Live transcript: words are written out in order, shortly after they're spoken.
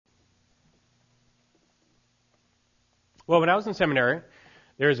Well, when I was in seminary,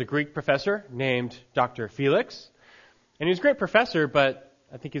 there was a Greek professor named Dr. Felix. And he was a great professor, but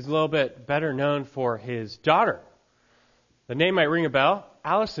I think he's a little bit better known for his daughter. The name might ring a bell,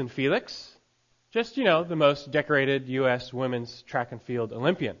 Allison Felix. Just, the most decorated U.S. women's track and field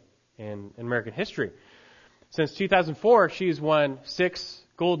Olympian in American history. Since 2004, she's won 6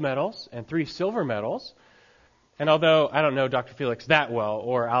 gold medals and 3 silver medals. And although I don't know Dr. Felix that well,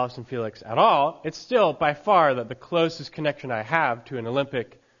 or Allison Felix at all, it's still by far the closest connection I have to an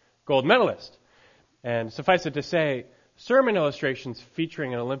Olympic gold medalist. And suffice it to say, sermon illustrations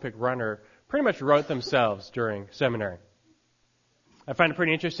featuring an Olympic runner pretty much wrote themselves during seminary. I find it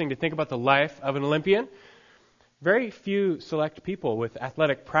pretty interesting to think about the life of an Olympian. Very few select people with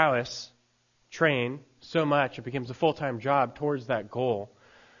athletic prowess train so much it becomes a full-time job towards that goal.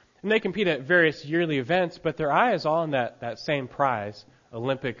 And they compete at various yearly events, but their eye is all on that same prize,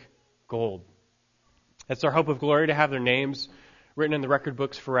 Olympic gold. It's their hope of glory to have their names written in the record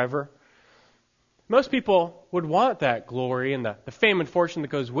books forever. Most people would want that glory and the fame and fortune that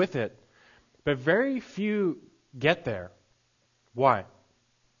goes with it, but very few get there. Why?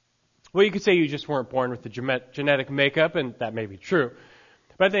 Well, you could say you just weren't born with the genetic makeup, and that may be true.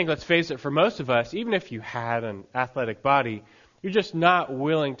 But I think, let's face it, for most of us, even if you had an athletic body, you're just not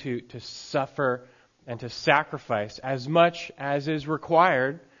willing to suffer and to sacrifice as much as is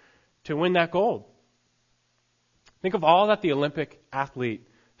required to win that gold. Think of all that the Olympic athlete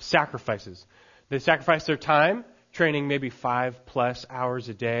sacrifices. They sacrifice their time, training maybe 5+ hours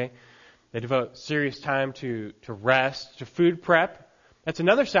a day. They devote serious time to rest, to food prep. That's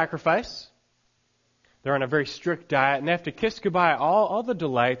another sacrifice. They're on a very strict diet, and they have to kiss goodbye all the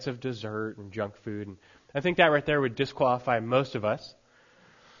delights of dessert and junk food. And I think that right there would disqualify most of us.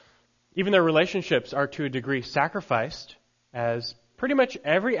 Even their relationships are to a degree sacrificed, as pretty much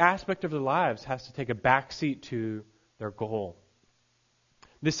every aspect of their lives has to take a back seat to their goal.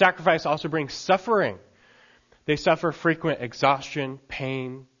 This sacrifice also brings suffering. They suffer frequent exhaustion,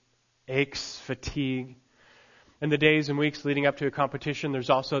 pain, aches, fatigue. In the days and weeks leading up to a competition, there's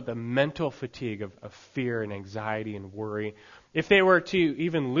also the mental fatigue of fear and anxiety and worry. If they were to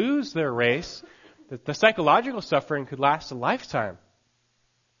even lose their race, the psychological suffering could last a lifetime.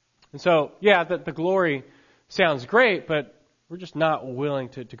 And so, the glory sounds great, but we're just not willing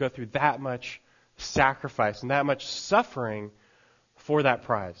to go through that much sacrifice and that much suffering for that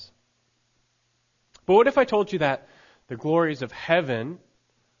prize. But what if I told you that the glories of heaven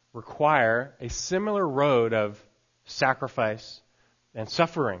require a similar road of sacrifice and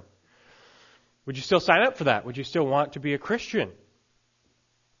suffering? Would you still sign up for that? Would you still want to be a Christian?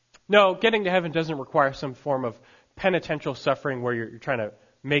 No, getting to heaven doesn't require some form of penitential suffering where you're trying to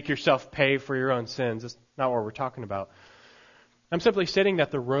make yourself pay for your own sins. That's not what we're talking about. I'm simply stating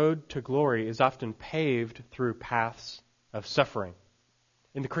that the road to glory is often paved through paths of suffering.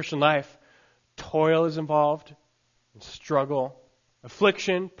 In the Christian life, toil is involved, struggle,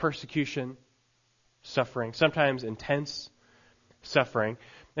 affliction, persecution, suffering, sometimes intense suffering.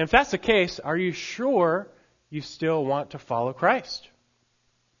 And if that's the case, are you sure you still want to follow Christ?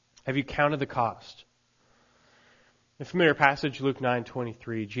 Have you counted the cost? The familiar passage, Luke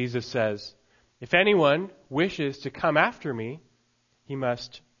 9:23, Jesus says, "If anyone wishes to come after me, he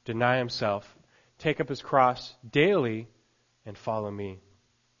must deny himself, take up his cross daily, and follow me.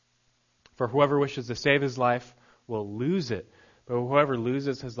 For whoever wishes to save his life will lose it, but whoever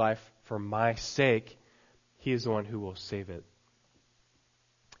loses his life for my sake, he is the one who will save it."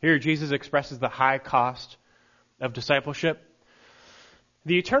 Here Jesus expresses the high cost of discipleship.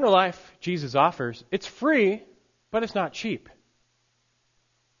 The eternal life Jesus offers, it's free, but it's not cheap.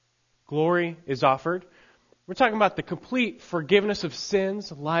 Glory is offered. We're talking about the complete forgiveness of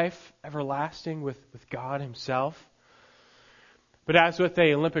sins, life everlasting with God himself. But as with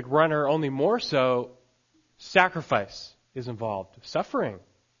the Olympic runner, only more so, sacrifice is involved. Suffering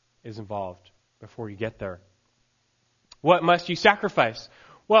is involved before you get there. What must you sacrifice?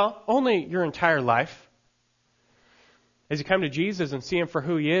 Well, only your entire life. As you come to Jesus and see him for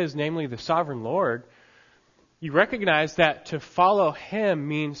who he is, namely the sovereign Lord, you recognize that to follow him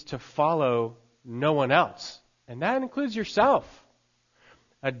means to follow no one else. And that includes yourself.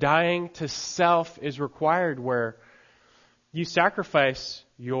 A dying to self is required where you sacrifice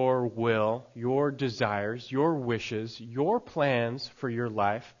your will, your desires, your wishes, your plans for your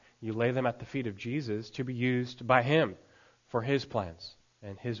life. You lay them at the feet of Jesus to be used by him for his plans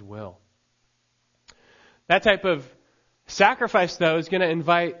and his will. That type of sacrifice, though, is going to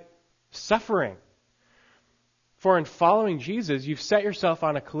invite suffering. For in following Jesus, you've set yourself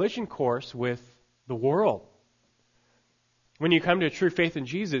on a collision course with the world. When you come to a true faith in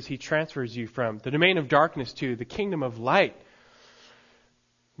Jesus, He transfers you from the domain of darkness to the kingdom of light.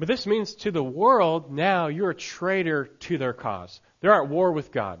 But this means to the world, now you're a traitor to their cause. They're at war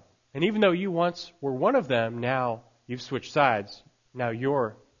with God. And even though you once were one of them, now you've switched sides. Now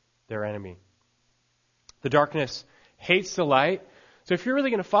you're their enemy. The darkness hates the light. So if you're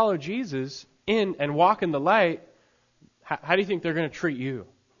really going to follow Jesus in and walk in the light, how do you think they're going to treat you?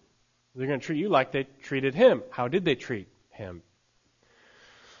 They're going to treat you like they treated Him. How did they treat Him?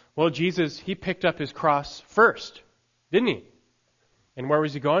 Well, Jesus, He picked up His cross first, didn't He? And where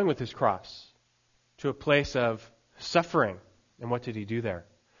was He going with His cross? To a place of suffering. And what did He do there?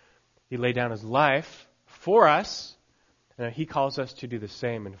 He laid down His life for us, and He calls us to do the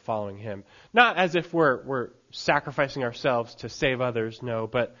same in following Him. Not as if we're sacrificing ourselves to save others, no,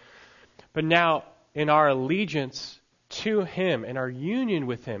 but now in our allegiance to Him and our union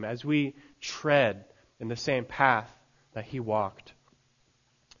with Him as we tread in the same path that He walked.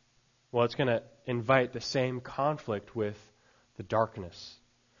 Well, it's going to invite the same conflict with the darkness.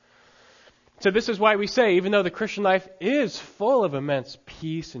 So this is why we say, even though the Christian life is full of immense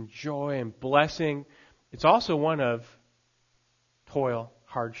peace and joy and blessing, it's also one of toil,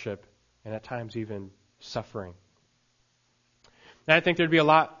 hardship, and at times even suffering. And I think there'd be a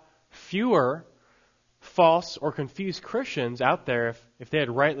lot fewer false or confused Christians out there if they had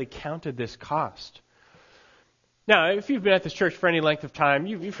rightly counted this cost. Now, if you've been at this church for any length of time,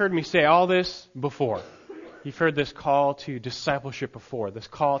 you've heard me say all this before. You've heard this call to discipleship before, this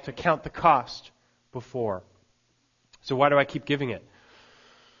call to count the cost before. So why do I keep giving it?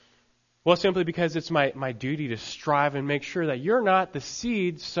 Well, simply because it's my duty to strive and make sure that you're not the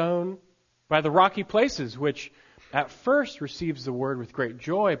seed sown by the rocky places, which at first receives the word with great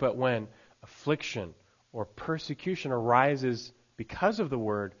joy, but when affliction or persecution arises because of the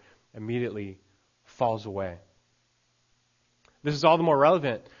word, immediately falls away. This is all the more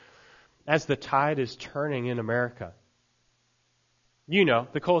relevant as the tide is turning in America. You know,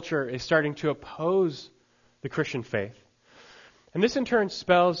 the culture is starting to oppose the Christian faith. And this in turn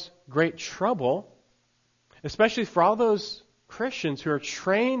spells great trouble, especially for all those Christians who are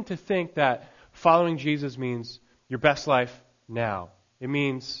trained to think that following Jesus means your best life now. It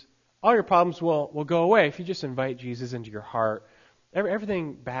means all your problems will go away if you just invite Jesus into your heart.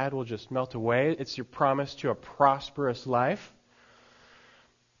 Everything bad will just melt away. It's your promise to a prosperous life.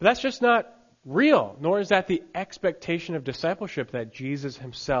 But that's just not real, nor is that the expectation of discipleship that Jesus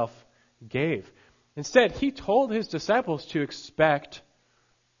Himself gave. Instead, He told His disciples to expect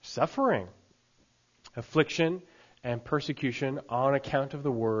suffering. Affliction and persecution on account of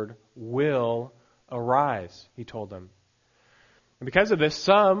the word will arise, He told them. And because of this,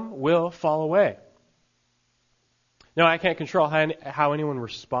 some will fall away. Now, I can't control how anyone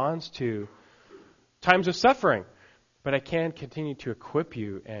responds to times of suffering, but I can continue to equip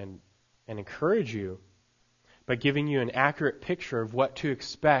you and encourage you by giving you an accurate picture of what to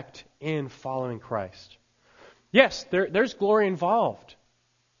expect in following Christ. Yes, there's glory involved.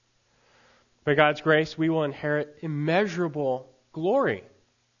 By God's grace, we will inherit immeasurable glory.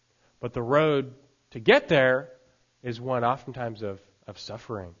 But the road to get there is one oftentimes of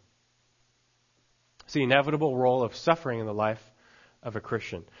suffering. It's the inevitable role of suffering in the life of a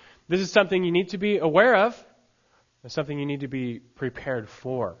Christian. This is something you need to be aware of. It's something you need to be prepared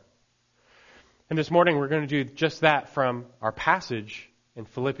for. And this morning we're going to do just that from our passage in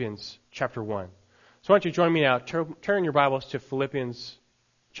Philippians chapter 1. So why don't you join me now, turn your Bibles to Philippians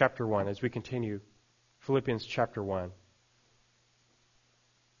chapter 1 as we continue Philippians chapter 1.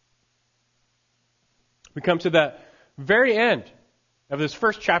 We come to the very end of this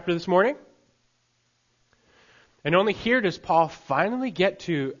first chapter this morning. And only here does Paul finally get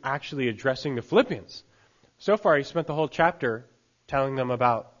to actually addressing the Philippians. So far, he spent the whole chapter telling them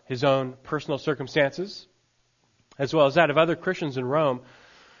about his own personal circumstances, as well as that of other Christians in Rome.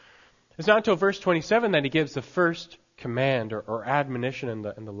 It's not until verse 27 that he gives the first command or admonition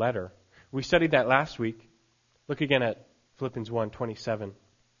in the letter. We studied that last week. Look again at Philippians 1:27.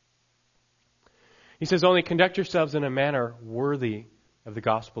 He says, "Only conduct yourselves in a manner worthy of the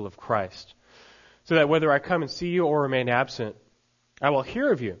gospel of Christ, so that whether I come and see you or remain absent, I will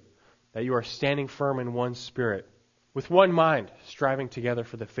hear of you, that you are standing firm in one spirit, with one mind, striving together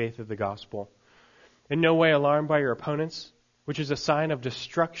for the faith of the gospel, in no way alarmed by your opponents, which is a sign of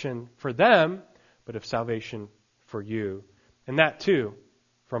destruction for them, but of salvation for you, and that too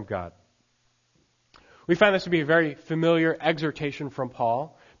from God." We find this to be a very familiar exhortation from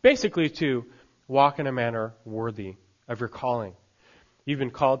Paul, basically to walk in a manner worthy of your calling. You've been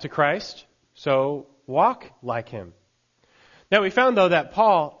called to Christ, so walk like Him. Now we found, though, that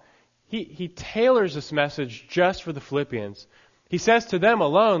Paul, he tailors this message just for the Philippians. He says to them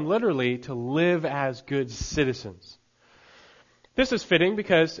alone, literally, to live as good citizens. This is fitting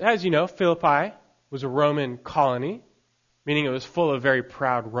because, as you know, Philippi was a Roman colony, meaning it was full of very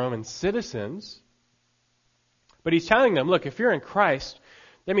proud Roman citizens. But he's telling them, look, if you're in Christ,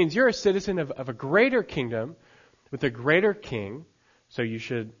 that means you're a citizen of a greater kingdom with a greater king, so you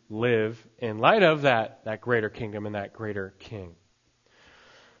should live in light of that greater kingdom and that greater king.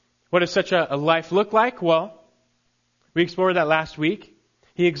 What does such a life look like? Well, we explored that last week.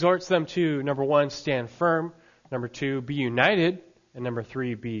 He exhorts them to, number 1, stand firm. Number 2, be united. And number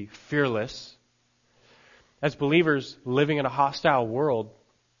 3, be fearless. As believers living in a hostile world,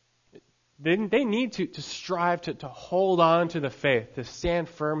 they need to strive to hold on to the faith, to stand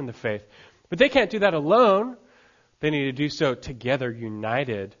firm in the faith. But they can't do that alone. They need to do so together,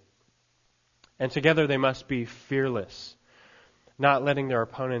 united. And together they must be fearless, not letting their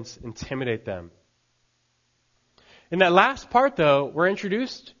opponents intimidate them. In that last part, though, we're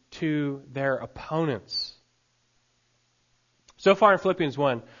introduced to their opponents. So far in Philippians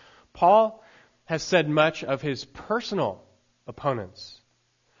 1, Paul has said much of his personal opponents.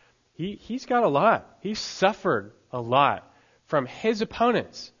 He's got a lot. He's suffered a lot from his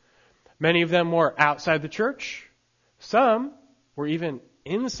opponents. Many of them were outside the church. Some were even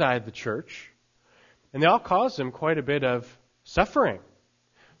inside the church. And they all caused him quite a bit of suffering.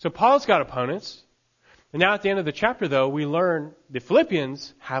 So Paul's got opponents. And now at the end of the chapter, though, we learn the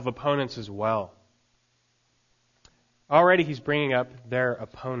Philippians have opponents as well. Already he's bringing up their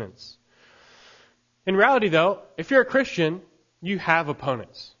opponents. In reality, though, if you're a Christian, you have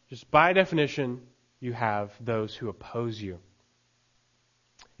opponents. Just by definition, you have those who oppose you.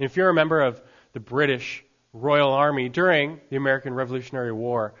 And if you're a member of the British Royal Army during the American Revolutionary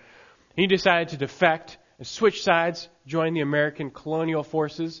War, and you decided to defect and switch sides, join the American colonial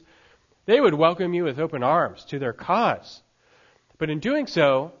forces, they would welcome you with open arms to their cause. But in doing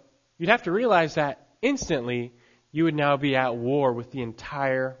so, you'd have to realize that instantly you would now be at war with the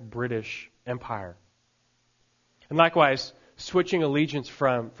entire British Empire. And likewise, switching allegiance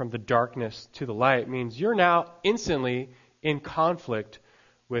from the darkness to the light means you're now instantly in conflict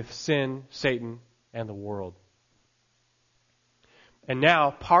with sin, Satan, and the world. And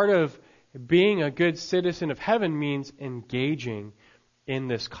now, part of being a good citizen of heaven means engaging in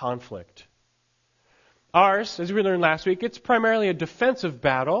this conflict. Ours, as we learned last week, it's primarily a defensive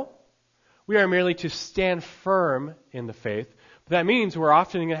battle. We are merely to stand firm in the faith. But that means we're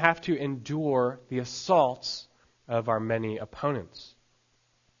often going to have to endure the assaults of our many opponents.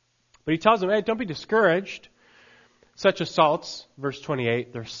 But he tells them, hey, don't be discouraged. Such assaults, verse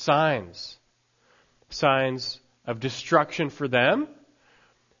 28, they're signs. Signs of destruction for them.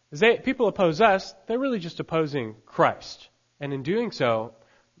 As people oppose us, they're really just opposing Christ. And in doing so,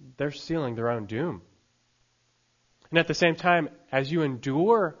 they're sealing their own doom. And at the same time, as you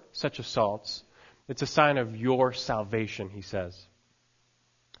endure such assaults, it's a sign of your salvation, he says.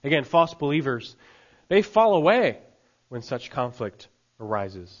 Again, false believers, they fall away when such conflict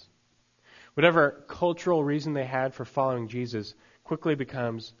arises. Whatever cultural reason they had for following Jesus quickly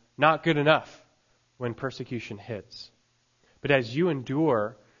becomes not good enough when persecution hits. But as you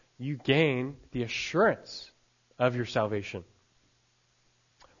endure, you gain the assurance of your salvation.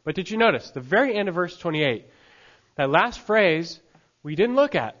 But did you notice, the very end of verse 28, that last phrase we didn't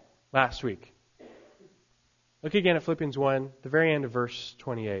look at last week. Look again at Philippians 1, the very end of verse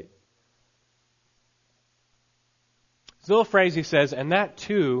 28. This little phrase he says, and that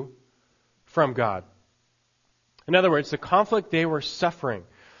too from God. In other words, the conflict they were suffering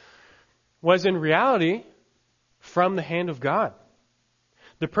was in reality from the hand of God.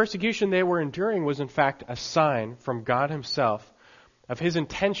 The persecution they were enduring was in fact a sign from God himself of his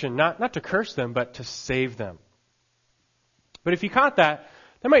intention, not to curse them, but to save them. But if you caught that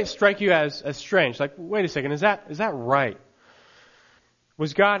might strike you as strange. Like, wait a second, is that right?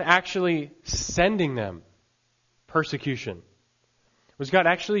 Was God actually sending them persecution? Was God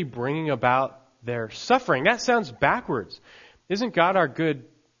actually bringing about their suffering? That sounds backwards. Isn't God our good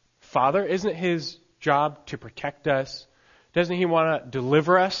Father? Isn't his job to protect us? Doesn't he want to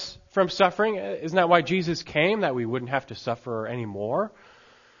deliver us from suffering? Isn't that why Jesus came, that we wouldn't have to suffer anymore?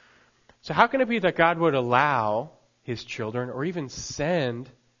 So how can it be that God would allow his children or even send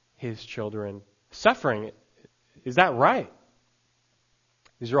his children suffering? Is that right?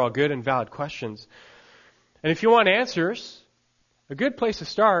 These are all good and valid questions. And if you want answers, a good place to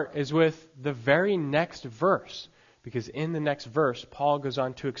start is with the very next verse. Because in the next verse, Paul goes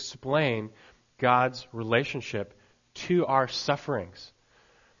on to explain God's relationship to our sufferings.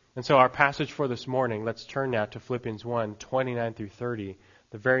 And so our passage for this morning, let's turn now to Philippians 1, 29 through 30,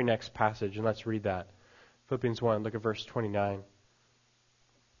 the very next passage, and let's read that. Philippians 1, look at verse 29.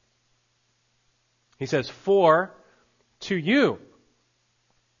 He says, "For to you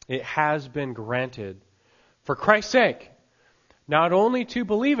it has been granted, for Christ's sake, not only to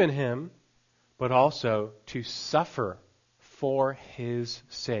believe in him, but also to suffer for his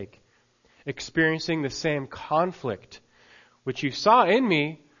sake, experiencing the same conflict which you saw in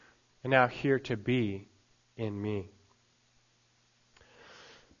me and now hear to be in me."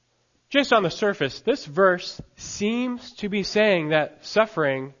 Just on the surface, this verse seems to be saying that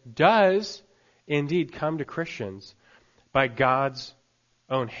suffering does indeed come to Christians by God's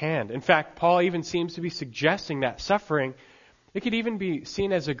own hand. In fact, Paul even seems to be suggesting that suffering, it could even be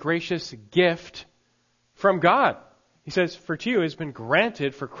seen as a gracious gift from God. He says, "For to you has been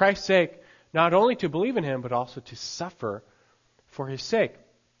granted for Christ's sake, not only to believe in him, but also to suffer for his sake."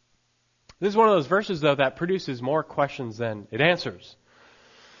 This is one of those verses, though, that produces more questions than it answers.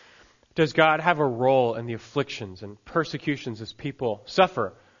 Does God have a role in the afflictions and persecutions as people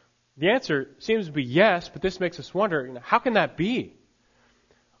suffer? The answer seems to be yes, but this makes us wonder, how can that be?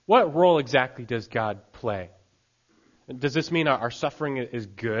 What role exactly does God play? Does this mean our suffering is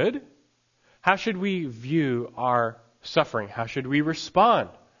good? How should we view our suffering? How should we respond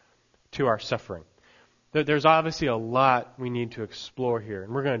to our suffering? There's obviously a lot we need to explore here,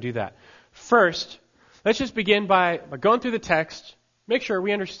 and we're going to do that. First, let's just begin by going through the text, make sure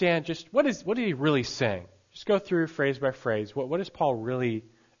we understand just what is he really saying. Just go through phrase by phrase. What is Paul really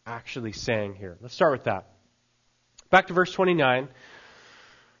actually saying here? Let's start with that. Back to verse 29.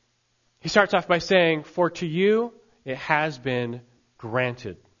 He starts off by saying, "For to you it has been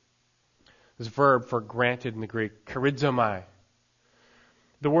granted." This verb for granted in the Greek, charizomai.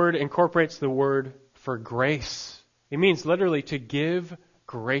 The word incorporates the word for grace. It means literally to give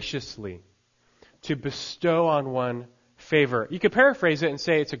graciously, to bestow on one favor. You could paraphrase it and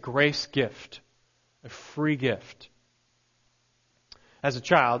say it's a grace gift, a free gift. As a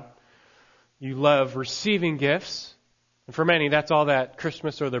child, you love receiving gifts. And for many, that's all that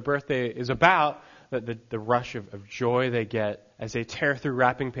Christmas or their birthday is about, the rush of joy they get as they tear through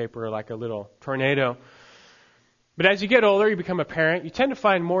wrapping paper like a little tornado. But as you get older, you become a parent, you tend to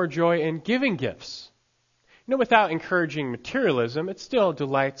find more joy in giving gifts. Without encouraging materialism, it still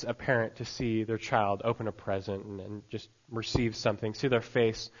delights a parent to see their child open a present and just receive something, see their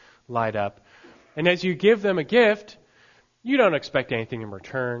face light up. And as you give them a gift, you don't expect anything in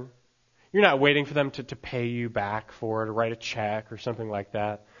return. You're not waiting for them to pay you back for it or write a check or something like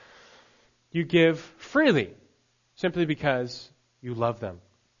that. You give freely, simply because you love them.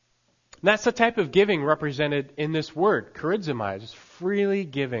 And that's the type of giving represented in this word, charizomai, just freely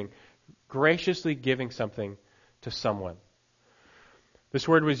giving, graciously giving something to someone. This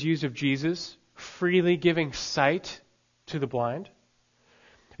word was used of Jesus, freely giving sight to the blind.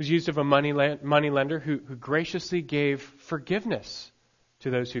 It was used of a money lender who graciously gave forgiveness to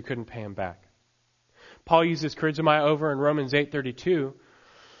those who couldn't pay him back. Paul uses charizomai over in Romans 8:32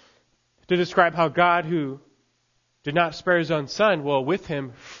 to describe how God, who did not spare his own son, will with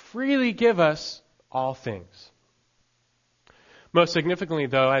him freely give us all things. Most significantly,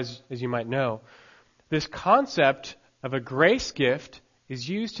 though, as you might know, this concept of a grace gift is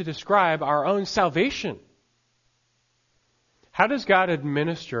used to describe our own salvation. How does God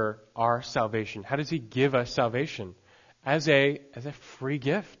administer our salvation? How does he give us salvation? As a free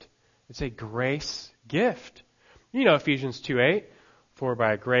gift. It's a grace gift. Ephesians 2:8, "For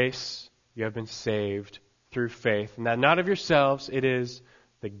by grace you have been saved through faith, and that not of yourselves, it is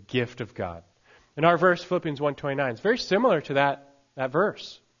the gift of God." And our verse, Philippians 1:29, is very similar to that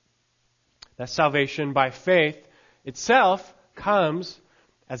verse. That salvation by faith itself comes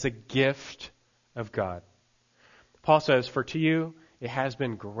as a gift of God. Paul says, "For to you it has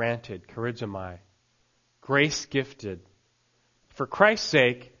been granted," charizomai, grace gifted, for Christ's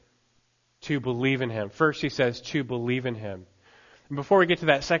sake, to believe in him. First he says, to believe in him. And before we get to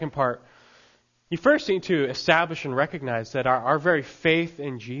that second part, you first need to establish and recognize that our very faith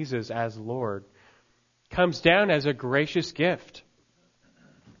in Jesus as Lord comes down as a gracious gift.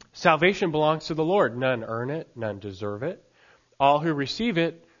 Salvation belongs to the Lord. None earn it, none deserve it. All who receive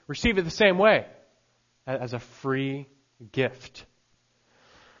it the same way, as a free gift.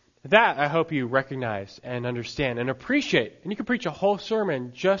 That, I hope you recognize and understand and appreciate. And you can preach a whole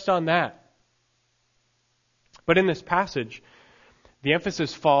sermon just on that. But in this passage, the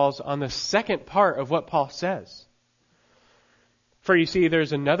emphasis falls on the second part of what Paul says. For you see,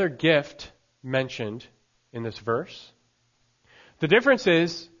 there's another gift mentioned in this verse. The difference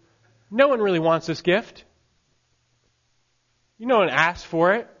is, no one really wants this gift. No one asks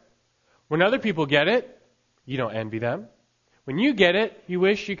for it. When other people get it, you don't envy them. When you get it, you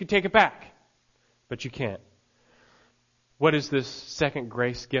wish you could take it back, but you can't. What is this second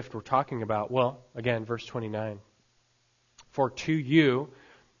grace gift we're talking about? Well, again, verse 29. For to you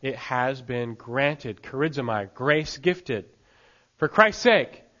it has been granted, charizomai, grace gifted, for Christ's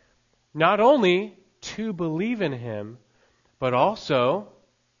sake, not only to believe in him, but also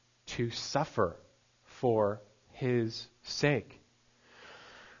to suffer for his sake.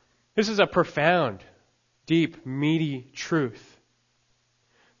 This is a profound, deep, meaty truth.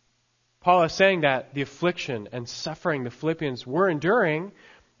 Paul is saying that the affliction and suffering the Philippians were enduring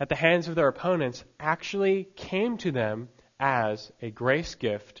at the hands of their opponents actually came to them as a grace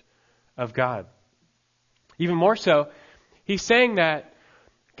gift of God. Even more so, he's saying that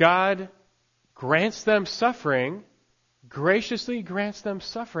God grants them suffering, graciously grants them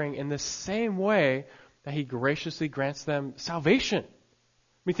suffering in the same way that he graciously grants them salvation.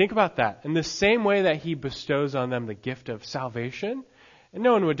 I mean, think about that. In the same way that he bestows on them the gift of salvation, and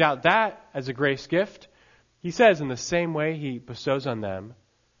no one would doubt that as a grace gift, he says in the same way he bestows on them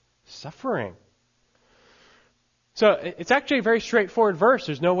suffering. So it's actually a very straightforward verse.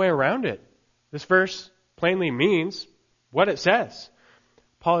 There's no way around it. This verse plainly means what it says.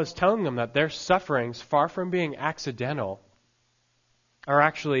 Paul is telling them that their sufferings, far from being accidental, are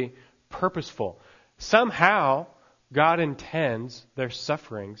actually purposeful. Somehow, God intends their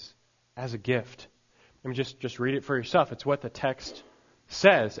sufferings as a gift. I mean, just read it for yourself. It's what the text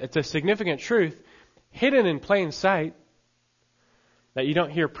says. It's a significant truth hidden in plain sight that you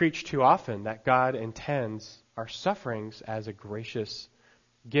don't hear preached too often, that God intends our sufferings as a gracious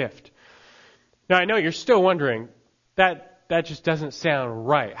gift. Now, I know you're still wondering, that just doesn't sound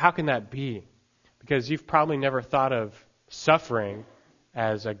right. How can that be? Because you've probably never thought of suffering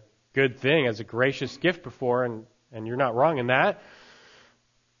as a good thing, as a gracious gift before, and you're not wrong in that.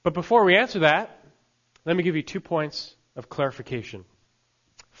 But before we answer that, let me give you 2 points of clarification.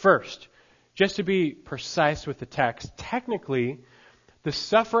 First, just to be precise with the text, technically, the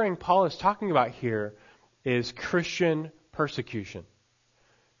suffering Paul is talking about here is Christian persecution.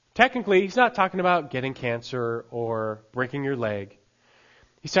 Technically, he's not talking about getting cancer or breaking your leg.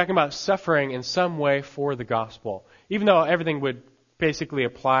 He's talking about suffering in some way for the gospel. Even though everything would basically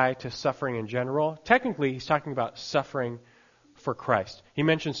apply to suffering in general, technically he's talking about suffering for Christ. He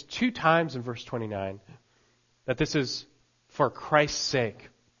mentions 2 times in verse 29 that this is for Christ's sake.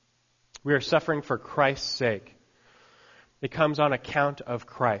 We are suffering for Christ's sake. It comes on account of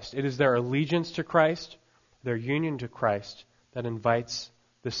Christ. It is their allegiance to Christ, their union to Christ, that invites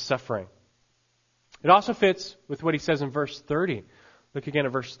this suffering. It also fits with what he says in verse 30. Look again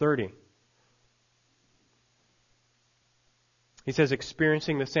at verse 30. He says,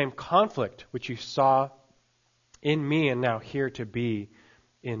 experiencing the same conflict which you saw in me and now here to be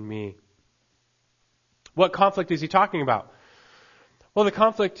in me. What conflict is he talking about? Well, the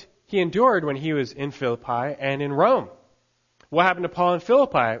conflict he endured when he was in Philippi and in Rome. What happened to Paul in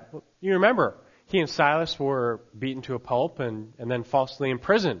Philippi? Well, you remember, he and Silas were beaten to a pulp and then falsely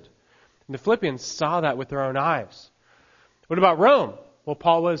imprisoned. And the Philippians saw that with their own eyes. What about Rome? Well,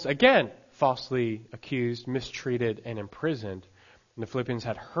 Paul was, again, falsely accused, mistreated, and imprisoned. And the Philippians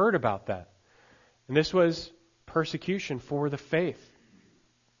had heard about that. And this was persecution for the faith.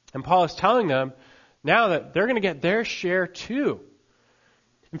 And Paul is telling them now that they're going to get their share too.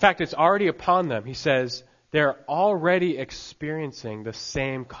 In fact, it's already upon them. He says they're already experiencing the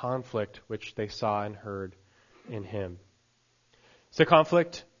same conflict which they saw and heard in him. It's a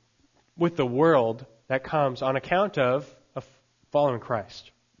conflict with the world that comes on account of following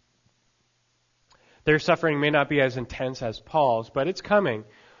Christ. Their suffering may not be as intense as Paul's, but it's coming.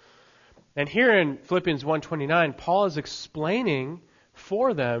 And here in Philippians 1:29, Paul is explaining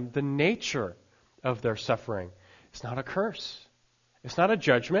for them the nature of their suffering. It's not a curse. It's not a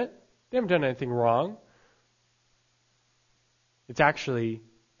judgment. They haven't done anything wrong. It's actually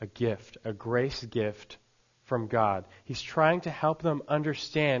a gift, a grace gift from God. He's trying to help them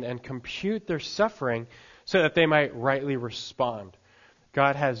understand and compute their suffering so that they might rightly respond.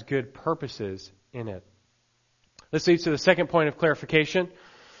 God has good purposes in it. This leads to the second point of clarification.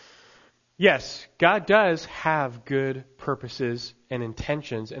 Yes, God does have good purposes and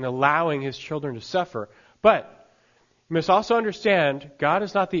intentions in allowing his children to suffer, but you must also understand God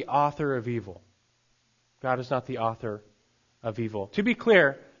is not the author of evil. God is not the author of evil. To be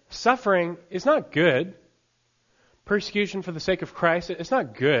clear, suffering is not good. Persecution for the sake of Christ, it's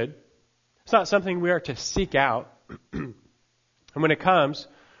not good. It's not something we are to seek out. And when it comes,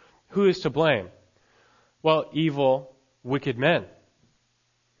 who is to blame? Well, evil, wicked men.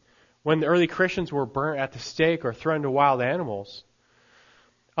 When the early Christians were burnt at the stake or thrown to wild animals,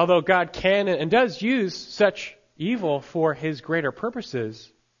 although God can and does use such evil for his greater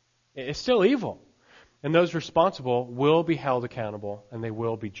purposes is still evil. And those responsible will be held accountable and they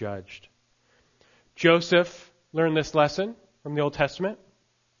will be judged. Joseph learned this lesson from the Old Testament.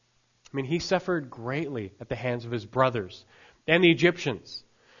 I mean, he suffered greatly at the hands of his brothers and the Egyptians,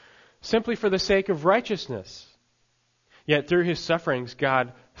 simply for the sake of righteousness. Yet through his sufferings,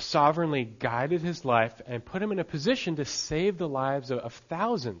 God sovereignly guided his life and put him in a position to save the lives of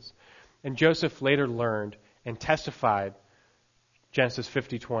thousands. And Joseph later learned and testified, Genesis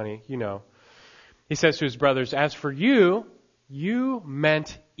 50:20, you know. He says to his brothers, "As for you, you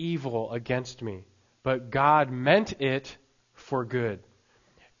meant evil against me, but God meant it for good,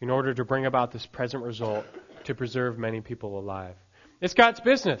 in order to bring about this present result, to preserve many people alive." It's God's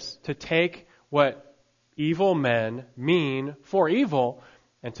business to take what evil men mean for evil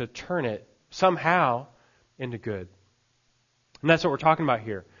and to turn it somehow into good. And that's what we're talking about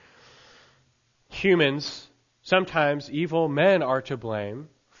here. Humans, sometimes evil men are to blame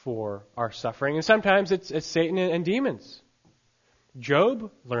for our suffering, and sometimes it's Satan and demons.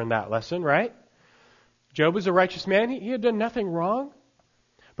 Job learned that lesson, right? Job was a righteous man. He had done nothing wrong.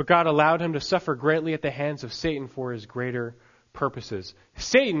 But God allowed him to suffer greatly at the hands of Satan for his greater purposes.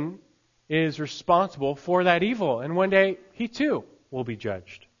 Satan is responsible for that evil, and one day he too will be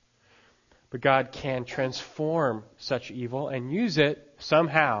judged. But God can transform such evil and use it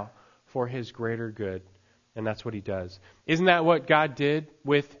somehow for his greater good, and that's what he does. Isn't that what God did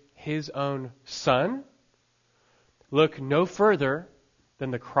with his own Son? Look no further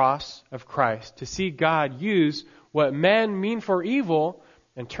than the cross of Christ to see God use what men mean for evil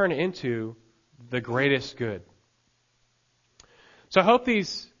and turn it into the greatest good. So I hope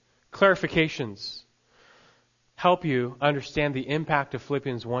these clarifications help you understand the impact of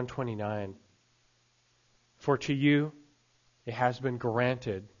Philippians 1:29. For to you it has been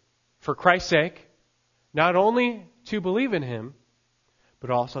granted, for Christ's sake, not only to believe in him, but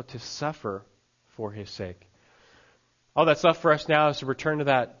also to suffer for his sake. All that's left for us now is to return to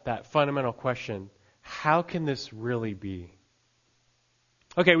that fundamental question. How can this really be?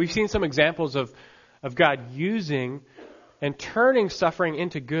 Okay, we've seen some examples of God using and turning suffering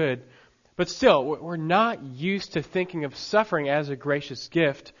into good, but still, we're not used to thinking of suffering as a gracious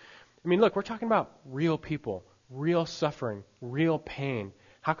gift. I mean, look, we're talking about real people, real suffering, real pain.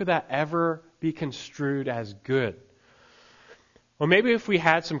 How could that ever be construed as good? Well, maybe if we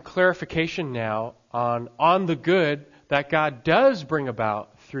had some clarification now on the good that God does bring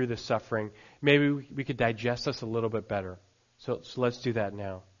about through the suffering, maybe we could digest this a little bit better. So let's do that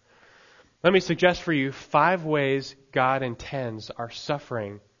now. Let me suggest for you 5 ways God intends our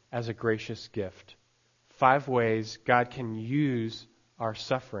suffering as a gracious gift. 5 ways God can use our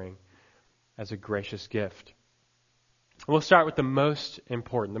suffering as a gracious gift. We'll start with the most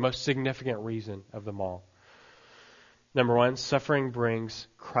important, the most significant reason of them all. Number 1, suffering brings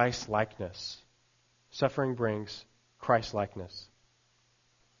Christ-likeness. Suffering brings Christ-likeness.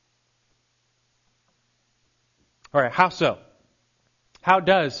 All right, how so? How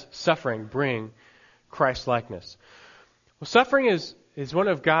does suffering bring Christ-likeness? Well, suffering is one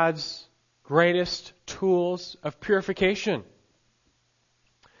of God's greatest tools of purification.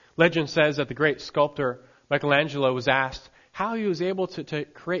 Legend says that the great sculptor Michelangelo was asked how he was able to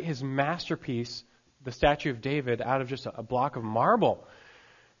create his masterpiece, the statue of David, out of just a block of marble.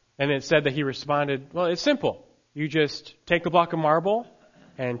 And it said that he responded, well, it's simple. You just take the block of marble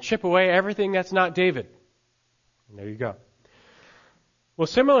and chip away everything that's not David. And there you go. Well,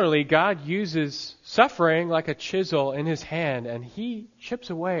 similarly, God uses suffering like a chisel in his hand, and he chips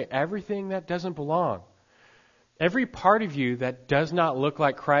away everything that doesn't belong. Every part of you that does not look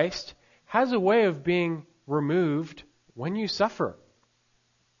like Christ has a way of being removed when you suffer.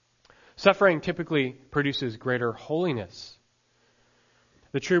 Suffering typically produces greater holiness.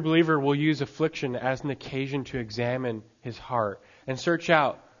 The true believer will use affliction as an occasion to examine his heart and search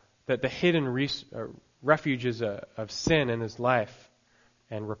out the hidden refuges of sin in his life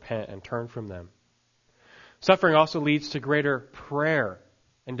and repent and turn from them. Suffering also leads to greater prayer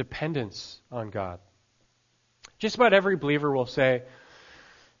and dependence on God. Just about every believer will say,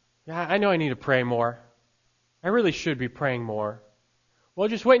 yeah, I know I need to pray more. I really should be praying more. Well,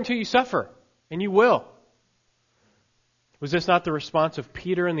 just wait until you suffer, and you will. Was this not the response of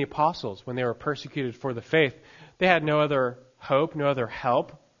Peter and the apostles when they were persecuted for the faith? They had no other hope, no other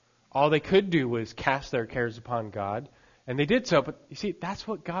help. All they could do was cast their cares upon God, and they did so. But you see, that's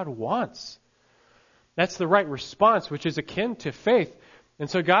what God wants. That's the right response, which is akin to faith. And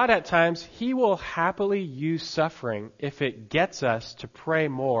so God, at times, He will happily use suffering if it gets us to pray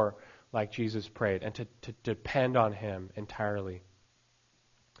more like Jesus prayed and to depend on Him entirely.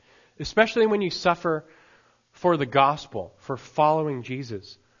 Especially when you suffer for the gospel, for following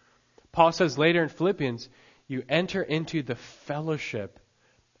Jesus. Paul says later in Philippians, you enter into the fellowship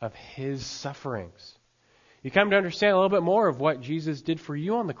of his sufferings. You come to understand a little bit more of what Jesus did for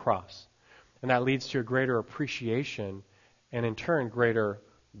you on the cross. And that leads to a greater appreciation and in turn greater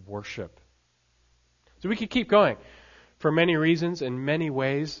worship. So we could keep going for many reasons in many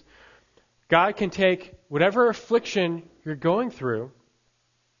ways. God can take whatever affliction you're going through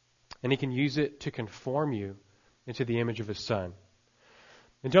and he can use it to conform you into the image of his Son.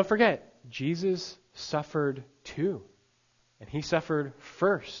 And don't forget, Jesus suffered too. And he suffered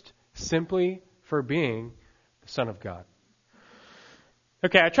first, simply for being the Son of God.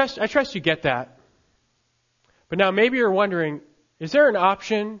 Okay, I trust you get that. But now maybe you're wondering, is there an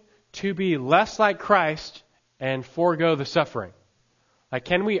option to be less like Christ and forego the suffering? Like,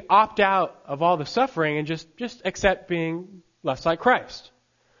 can we opt out of all the suffering and just accept being less like Christ?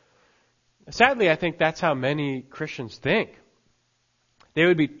 Sadly, I think that's how many Christians think. They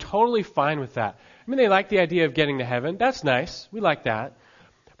would be totally fine with that. I mean, they like the idea of getting to heaven. That's nice. We like that.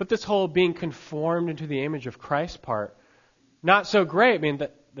 But this whole being conformed into the image of Christ part, not so great. I mean,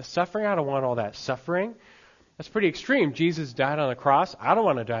 the suffering, I don't want all that suffering. That's pretty extreme. Jesus died on the cross. I don't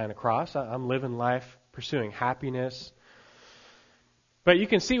want to die on the cross. I'm living life pursuing happiness. But you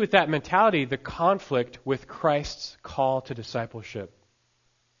can see with that mentality the conflict with Christ's call to discipleship.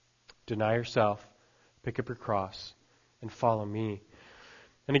 Deny yourself, pick up your cross, and follow me.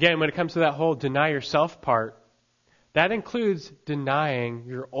 And again, when it comes to that whole deny yourself part, that includes denying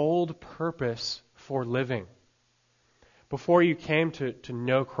your old purpose for living. Before you came to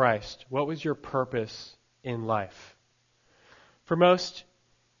know Christ, what was your purpose in life? For most,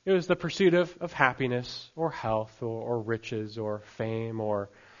 it was the pursuit of happiness or health or riches or fame or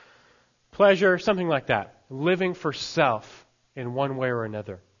pleasure, something like that. Living for self in one way or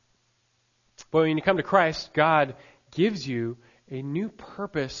another. But when you come to Christ, God gives you a new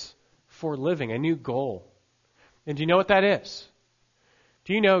purpose for living, a new goal. And do you know what that is?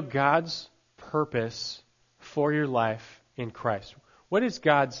 Do you know God's purpose for your life in Christ? What is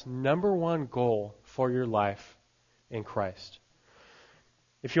God's number one goal for your life in Christ?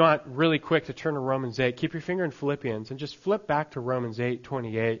 If you want really quick to turn to Romans 8, keep your finger in Philippians and just flip back to Romans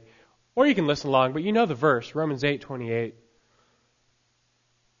 8:28. Or you can listen along, but you know the verse, Romans 8:28.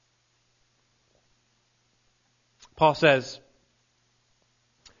 Paul says,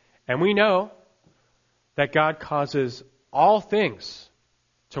 and we know that God causes all things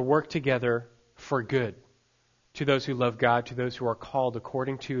to work together for good to those who love God, to those who are called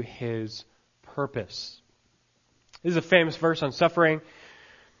according to his purpose. This is a famous verse on suffering.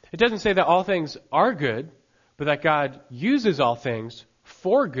 It doesn't say that all things are good, but that God uses all things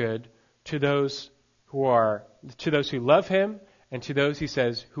for good to those who love him and to those, he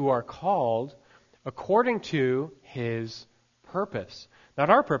says, who are called according to his purpose. Not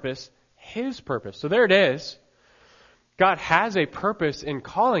our purpose, his purpose. So there it is. God has a purpose in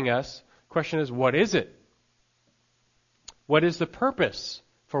calling us. The question is, what is it? What is the purpose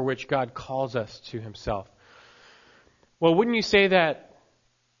for which God calls us to himself? Well, wouldn't you say that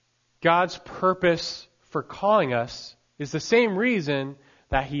God's purpose for calling us is the same reason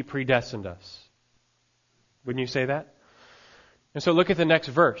that he predestined us? Wouldn't you say that? And so look at the next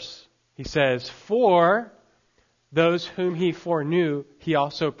verse. He says, for those whom he foreknew, he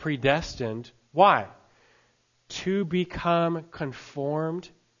also predestined. Why? To become conformed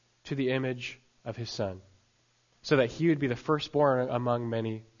to the image of his Son, so that he would be the firstborn among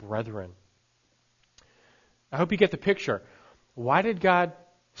many brethren. I hope you get the picture. Why did God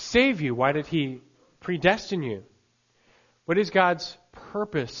save you? Why did he predestine you? What is God's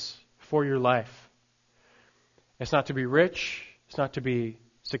purpose for your life? It's not to be rich. It's not to be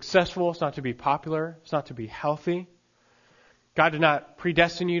successful. It's not to be popular. It's not to be healthy. God did not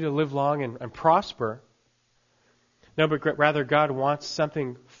predestine you to live long and prosper. No, but rather God wants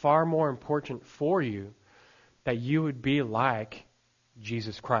something far more important for you, that you would be like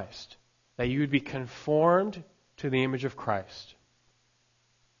Jesus Christ, that you would be conformed to the image of Christ.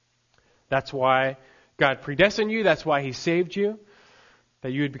 That's why God predestined you. That's why he saved you,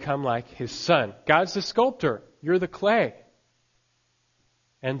 that you would become like his Son. God's the sculptor. You're the clay.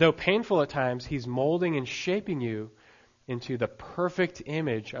 And though painful at times, he's molding and shaping you into the perfect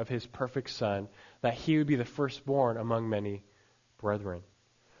image of his perfect Son, that he would be the firstborn among many brethren.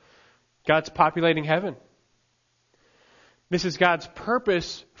 God's populating heaven. This is God's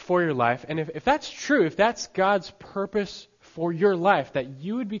purpose for your life. And if that's true, if that's God's purpose for your life, that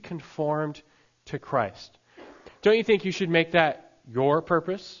you would be conformed to Christ, don't you think you should make that your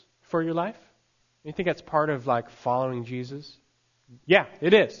purpose for your life? You think that's part of like following Jesus? Yeah,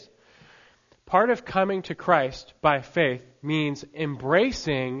 it is. Part of coming to Christ by faith means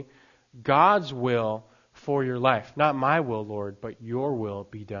embracing God's will for your life. Not my will, Lord, but your will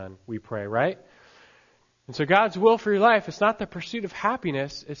be done, we pray, right? And so God's will for your life, it's not the pursuit of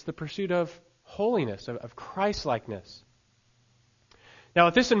happiness, it's the pursuit of holiness, of Christ-likeness. Now,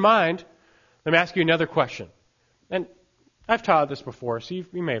 with this in mind, let me ask you another question. And I've taught this before, so you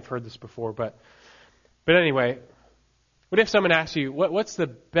may have heard this before, but anyway, what if someone asks you, what's the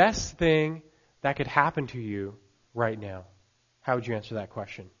best thing that could happen to you right now? How would you answer that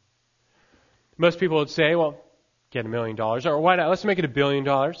question? Most people would say, well, get $1 million, or why not? Let's make it $1 billion.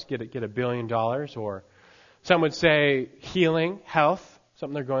 Get $1 billion, or some would say healing, health,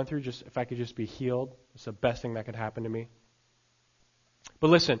 something they're going through. Just if I could just be healed, it's the best thing that could happen to me.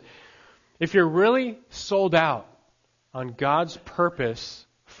 But listen, if you're really sold out on God's purpose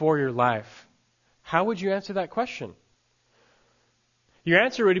for your life, how would you answer that question? Your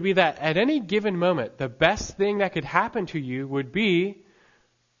answer would be that at any given moment, the best thing that could happen to you would be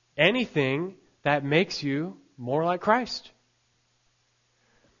anything that makes you more like Christ.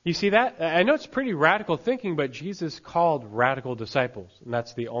 You see that? I know it's pretty radical thinking, but Jesus called radical disciples, and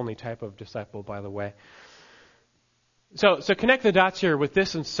that's the only type of disciple, by the way. So connect the dots here with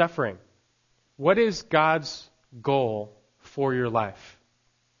this and suffering. What is God's goal for your life?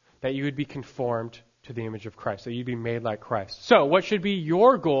 That you would be conformed to the image of Christ, that you'd be made like Christ. So, what should be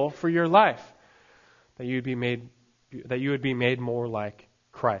your goal for your life? That you would be made more like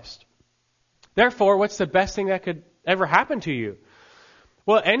Christ. Therefore, what's the best thing that could ever happen to you?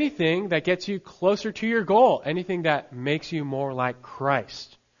 Well, anything that gets you closer to your goal, anything that makes you more like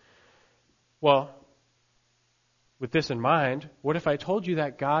Christ. Well, with this in mind, what if I told you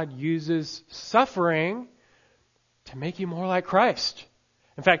that God uses suffering to make you more like Christ?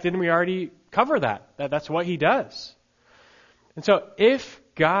 In fact, didn't we already cover that? That's what He does. And so if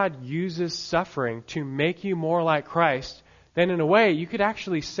God uses suffering to make you more like Christ, then in a way you could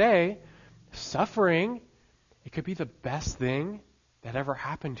actually say suffering, it could be the best thing that ever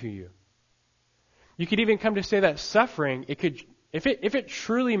happened to you. You could even come to say that suffering, if it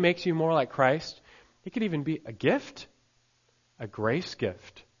truly makes you more like Christ, it could even be a gift, a grace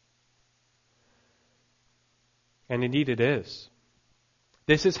gift. And indeed it is.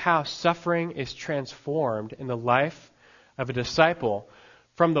 This is how suffering is transformed in the life of a disciple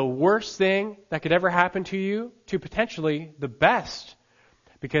from the worst thing that could ever happen to you to potentially the best,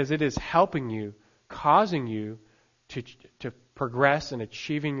 because it is helping you, causing you to progress in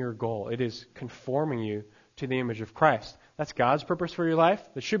achieving your goal. It is conforming you to the image of Christ. That's God's purpose for your life.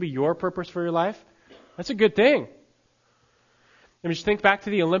 That should be your purpose for your life. That's a good thing. I mean, just think back to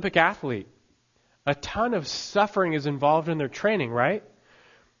the Olympic athlete. A ton of suffering is involved in their training, right?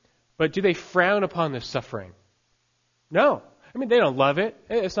 But do they frown upon this suffering? No. I mean, they don't love it.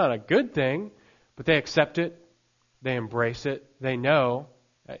 It's not a good thing, but they accept it. They embrace it. They know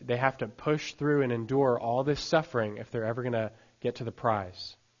they have to push through and endure all this suffering if they're ever going to get to the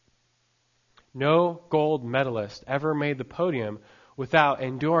prize. No gold medalist ever made the podium without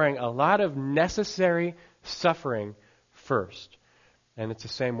enduring a lot of necessary suffering first. And it's the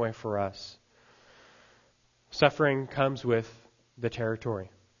same way for us. Suffering comes with the territory.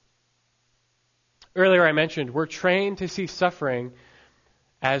 Earlier I mentioned we're trained to see suffering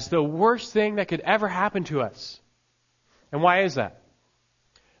as the worst thing that could ever happen to us. And why is that?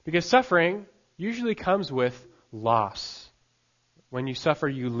 Because suffering usually comes with loss. When you suffer,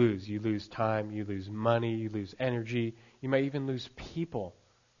 you lose. You lose time, you lose money, you lose energy. You might even lose people,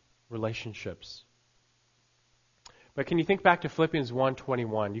 relationships. But can you think back to Philippians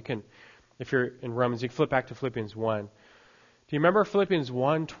 1:21? You can, if you're in Romans, you can flip back to Philippians 1. Do you remember Philippians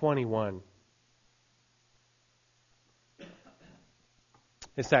 1:21?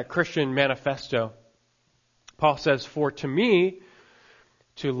 It's that Christian manifesto. Paul says, "For to me,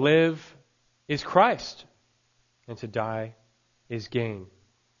 to live is Christ, and to die is gain." Do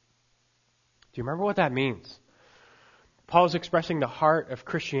you remember what that means? Paul's expressing the heart of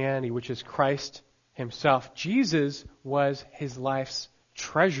Christianity, which is Christ Himself. Jesus was his life's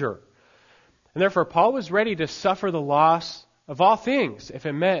treasure. And therefore, Paul was ready to suffer the loss of all things if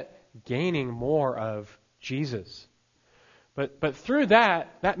it meant gaining more of Jesus. But through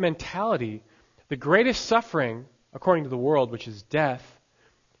that mentality, the greatest suffering, according to the world, which is death,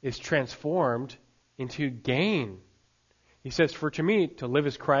 is transformed into gain. He says, "For to me, to live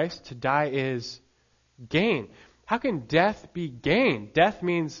is Christ, to die is gain." How can death be gain? Death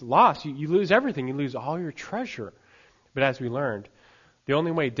means loss. You lose everything. You lose all your treasure. But as we learned, the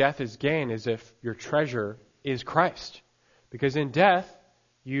only way death is gain is if your treasure is Christ. Because in death,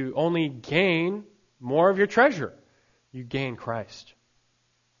 you only gain more of your treasure. You gain Christ.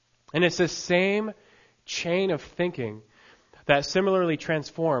 And it's this same chain of thinking that similarly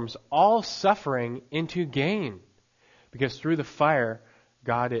transforms all suffering into gain. Because through the fire,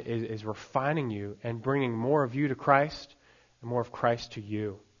 God is refining you and bringing more of you to Christ and more of Christ to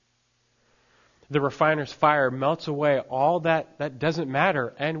you. The refiner's fire melts away all that doesn't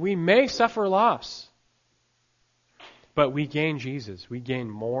matter, and we may suffer loss. But we gain Jesus. We gain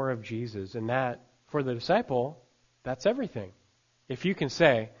more of Jesus. And that, for the disciple, that's everything. If you can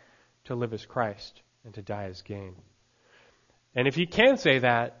say, to live as Christ and to die as gain. And if you can say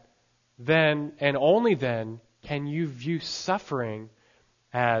that, then, and only then, can you view suffering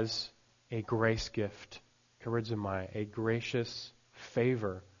as a grace gift, charizomai, a gracious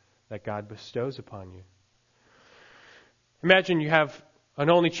favor that God bestows upon you. Imagine you have an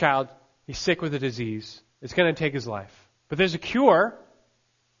only child, he's sick with a disease, it's going to take his life. But there's a cure,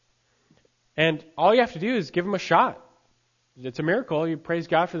 and all you have to do is give him a shot. It's a miracle, you praise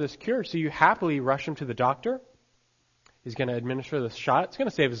God for this cure, so you happily rush him to the doctor. He's going to administer this shot, it's going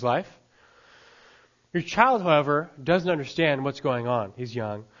to save his life. Your child, however, doesn't understand what's going on. He's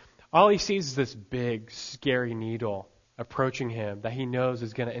young. All he sees is this big, scary needle approaching him that he knows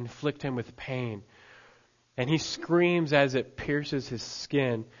is going to inflict him with pain. And he screams as it pierces his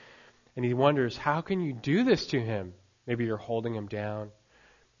skin. And he wonders, how can you do this to him? Maybe you're holding him down.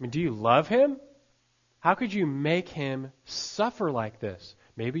 I mean, do you love him? How could you make him suffer like this?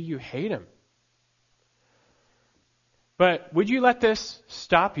 Maybe you hate him. But would you let this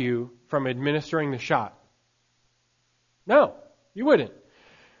stop you from administering the shot? No, you wouldn't.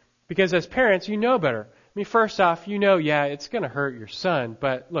 Because as parents, you know better. I mean, first off, you know, yeah, it's going to hurt your son,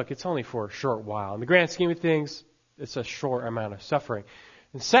 but look, it's only for a short while. In the grand scheme of things, it's a short amount of suffering.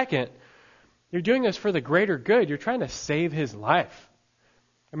 And second, you're doing this for the greater good. You're trying to save his life.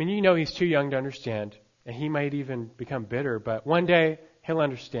 I mean, you know he's too young to understand, and he might even become bitter, but one day he'll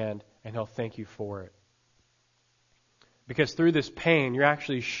understand, and he'll thank you for it. Because through this pain, you're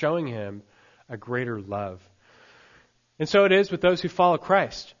actually showing him a greater love. And so it is with those who follow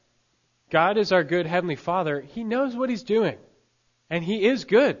Christ. God is our good Heavenly Father. He knows what He's doing. And He is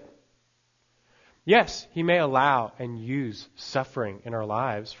good. Yes, He may allow and use suffering in our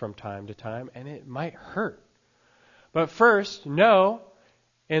lives from time to time, and it might hurt. But first, know,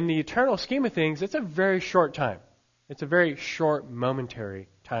 in the eternal scheme of things, it's a very short time. It's a very short, momentary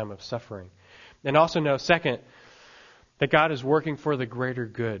time of suffering. And also know, second, that God is working for the greater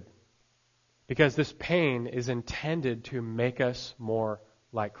good. Because this pain is intended to make us more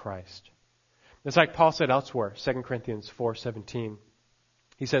like Christ. It's like Paul said elsewhere, 2 Corinthians 4:17.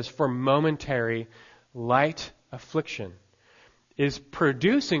 He says, for momentary light affliction is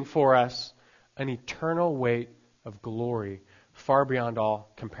producing for us an eternal weight of glory far beyond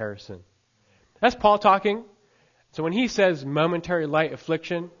all comparison. That's Paul talking. So when he says momentary light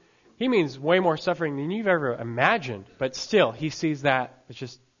affliction, he means way more suffering than you've ever imagined. But still, he sees that as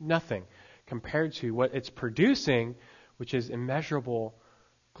just nothing compared to what it's producing, which is immeasurable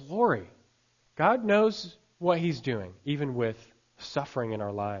glory. God knows what He's doing, even with suffering in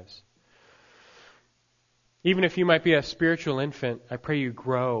our lives. Even if you might be a spiritual infant, I pray you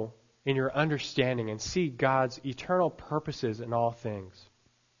grow in your understanding and see God's eternal purposes in all things.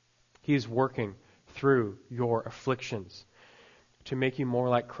 He is working through your afflictions to make you more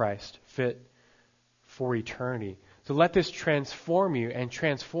like Christ, fit for eternity. So let this transform you and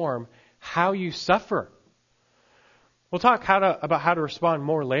transform how you suffer. We'll talk about how to respond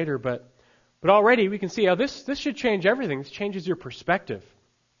more later, but already we can see how this should change everything. This changes your perspective.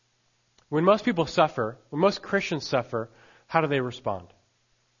 When most people suffer, when most Christians suffer, how do they respond?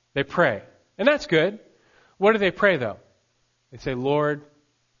 They pray. And that's good. What do they pray, though? They say, Lord,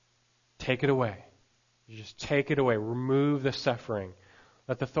 take it away. You just take it away. Remove the suffering.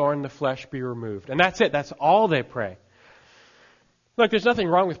 Let the thorn in the flesh be removed. And that's it. That's all they pray. Look, there's nothing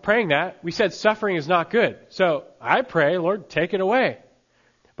wrong with praying that. We said suffering is not good. So I pray, Lord, take it away.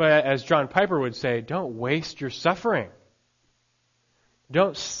 But as John Piper would say, don't waste your suffering.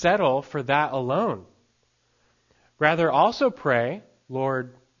 Don't settle for that alone. Rather, also pray,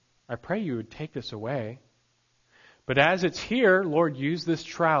 Lord, I pray you would take this away. But as it's here, Lord, use this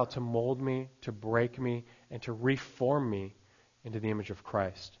trial to mold me, to break me, and to reform me into the image of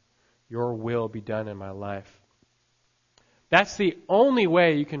Christ. Your will be done in my life. That's the only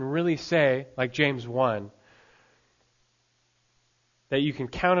way you can really say, like James 1, that you can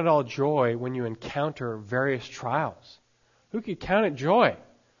count it all joy when you encounter various trials. Who could count it joy?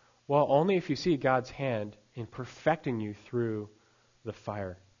 Well, only if you see God's hand in perfecting you through the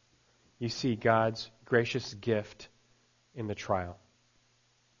fire. You see God's gracious gift in the trial.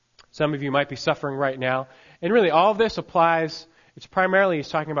 Some of you might be suffering right now, and really all of this applies it's primarily he's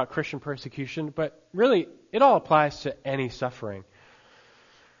talking about Christian persecution, but really it all applies to any suffering.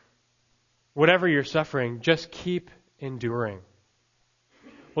 Whatever you're suffering, just keep enduring.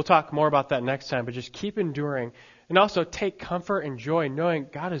 We'll talk more about that next time, but just keep enduring. And also take comfort and joy knowing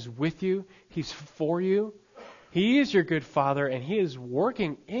God is with you. He's for you. He is your good Father, and He is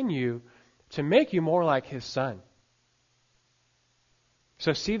working in you to make you more like His Son.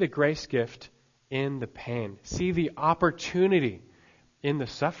 So see the grace gift in the pain. See the opportunity in the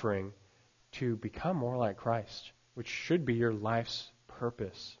suffering to become more like Christ, which should be your life's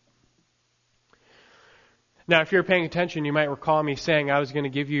purpose. Now, if you're paying attention, you might recall me saying I was going to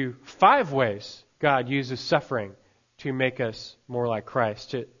give you 5 ways God uses suffering to make us more like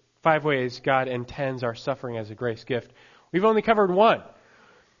Christ. 5 ways God intends our suffering as a grace gift. We've only covered 1.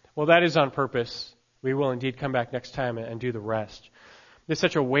 Well, that is on purpose. We will indeed come back next time and do the rest. It's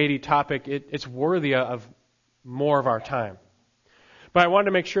such a weighty topic. It's worthy of more of our time. But I wanted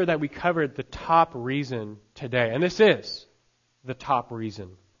to make sure that we covered the top reason today. And this is the top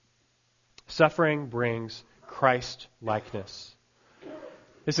reason. Suffering brings Christ-likeness.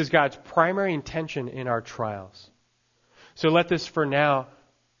 This is God's primary intention in our trials. So let this for now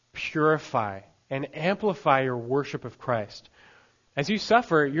purify and amplify your worship of Christ. As you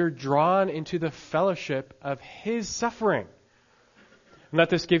suffer, you're drawn into the fellowship of His suffering. And let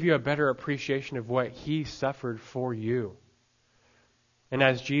this give you a better appreciation of what He suffered for you. And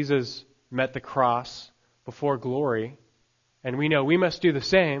as Jesus met the cross before glory, and we know we must do the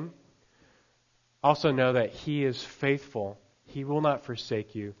same, also know that He is faithful. He will not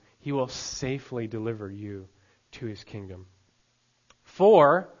forsake you. He will safely deliver you to His kingdom.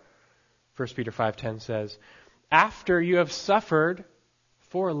 For, 1 Peter 5:10 says, after you have suffered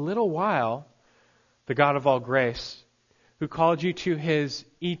for a little while, the God of all grace, who called you to His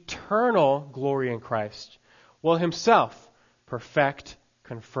eternal glory in Christ, will Himself perfect,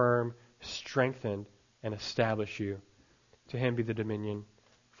 confirm, strengthen, and establish you. To Him be the dominion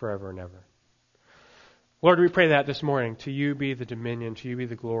forever and ever. Lord, we pray that this morning. To You be the dominion, to You be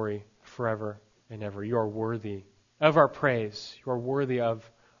the glory forever and ever. You are worthy of our praise. You are worthy of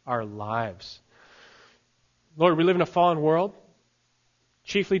our lives. Lord, we live in a fallen world,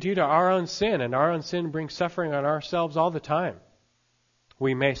 chiefly due to our own sin, and our own sin brings suffering on ourselves all the time.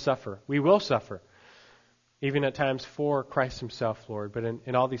 We may suffer. We will suffer, even at times for Christ Himself, Lord. But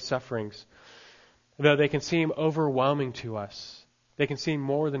in all these sufferings, though they can seem overwhelming to us, they can seem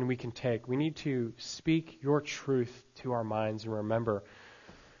more than we can take, we need to speak Your truth to our minds and remember,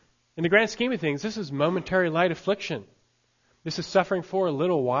 in the grand scheme of things, this is momentary light affliction. This is suffering for a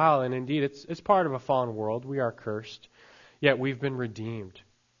little while, and indeed it's part of a fallen world. We are cursed, yet we've been redeemed.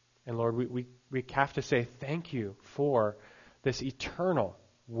 And Lord, we have to say thank You for this eternal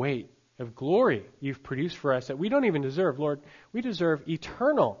weight of glory You've produced for us that we don't even deserve. Lord, we deserve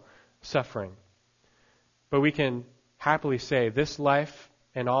eternal suffering. But we can happily say this life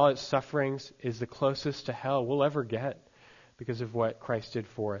and all its sufferings is the closest to hell we'll ever get because of what Christ did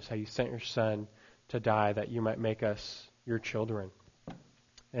for us, how You sent Your Son to die that You might make us Your children.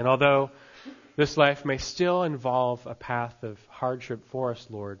 And although this life may still involve a path of hardship for us,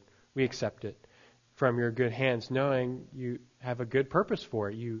 Lord, we accept it from Your good hands, knowing You have a good purpose for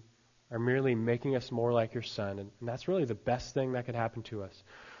it. You are merely making us more like Your Son, and that's really the best thing that could happen to us.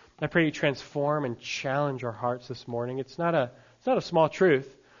 I pray You transform and challenge our hearts this morning. It's not a small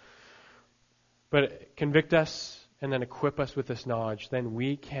truth, but convict us and then equip us with this knowledge. Then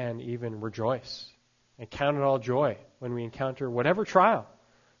we can even rejoice and count it all joy when we encounter whatever trial,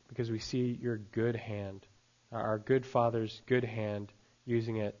 because we see Your good hand, our good Father's good hand,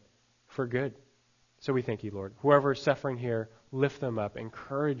 using it for good. So we thank You, Lord. Whoever is suffering here, lift them up,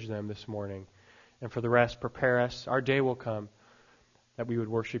 encourage them this morning. And for the rest, prepare us. Our day will come that we would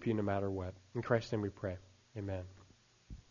worship You no matter what. In Christ's name we pray. Amen.